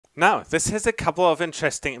Now, this has a couple of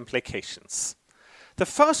interesting implications. The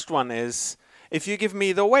first one is, if you give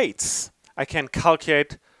me the weights, I can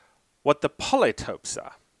calculate what the polytopes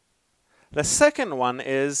are. The second one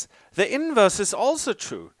is, the inverse is also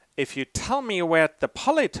true. If you tell me where the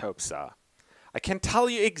polytopes are, I can tell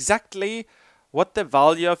you exactly what the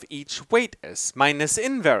value of each weight is, minus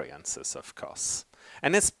invariances, of course.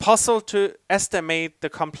 And it's possible to estimate the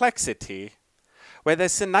complexity, where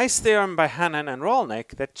there's a nice theorem by Hannan and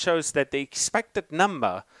Rolnick that shows that the expected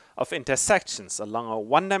number of intersections along a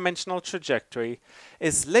one-dimensional trajectory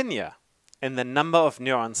is linear in the number of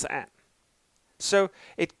neurons n. So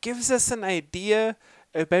it gives us an idea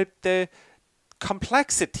about the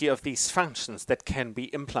complexity of these functions that can be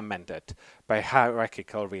implemented by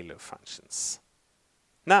hierarchical ReLU functions.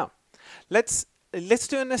 Now, let's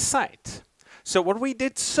do an aside. So what we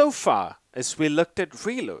did so far is we looked at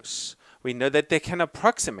ReLUs. We know that they can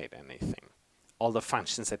approximate anything, all the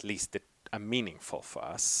functions at least that are meaningful for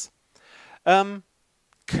us.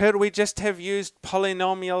 Could we just have used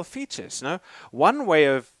polynomial features? No? One way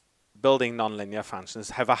of building nonlinear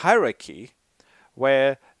functions have a hierarchy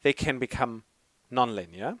where they can become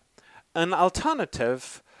nonlinear. An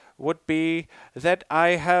alternative would be that I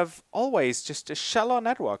have always just a shallow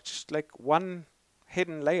network, just like one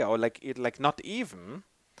hidden layer, or like not even,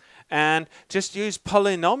 and just use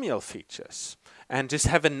polynomial features and just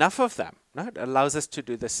have enough of them. No? It allows us to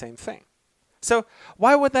do the same thing. So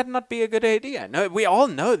why would that not be a good idea? No, we all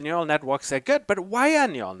know neural networks are good, but why are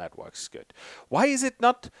neural networks good? Why is it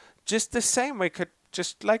not just the same? We could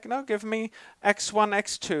just give me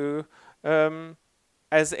x1, x2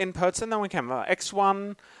 as inputs, and then we can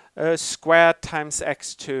x1 squared times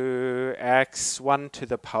x2, x1 to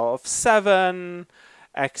the power of 7,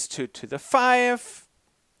 x2 to the 5.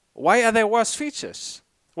 Why are there worse features?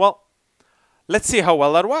 Well, let's see how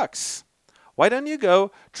well that works. Why don't you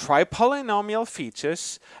go try polynomial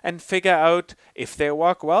features and figure out if they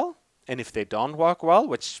work well, and if they don't work well,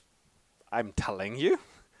 which I'm telling you,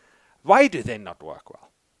 why do they not work well?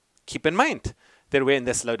 Keep in mind that we're in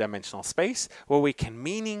this low-dimensional space where we can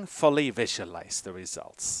meaningfully visualize the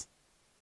results.